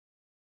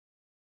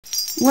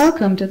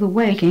Welcome to the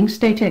waking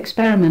state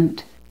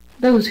experiment.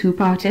 Those who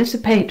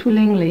participate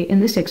willingly in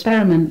this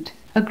experiment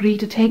agree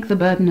to take the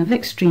burden of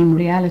extreme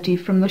reality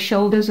from the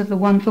shoulders of the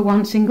one for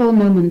one single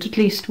moment at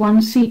least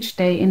once each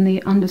day, in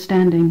the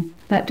understanding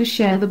that to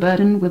share the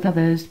burden with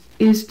others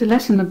is to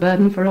lessen the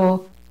burden for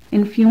all.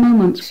 In few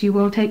moments you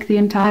will take the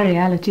entire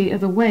reality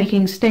of the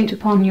waking state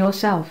upon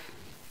yourself.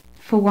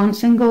 For one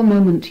single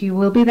moment you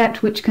will be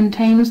that which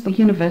contains the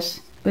universe,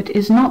 but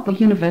is not the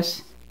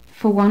universe.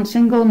 For one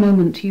single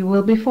moment you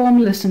will be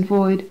formless and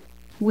void,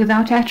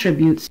 without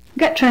attributes.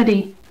 Get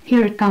ready,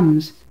 here it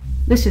comes.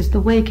 This is the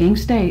waking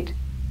state.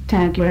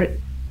 Tag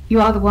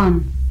you are the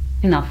one.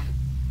 Enough.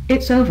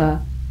 It's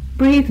over.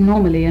 Breathe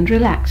normally and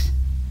relax.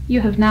 You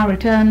have now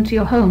returned to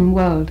your home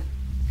world.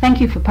 Thank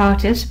you for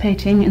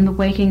participating in the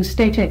waking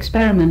state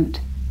experiment.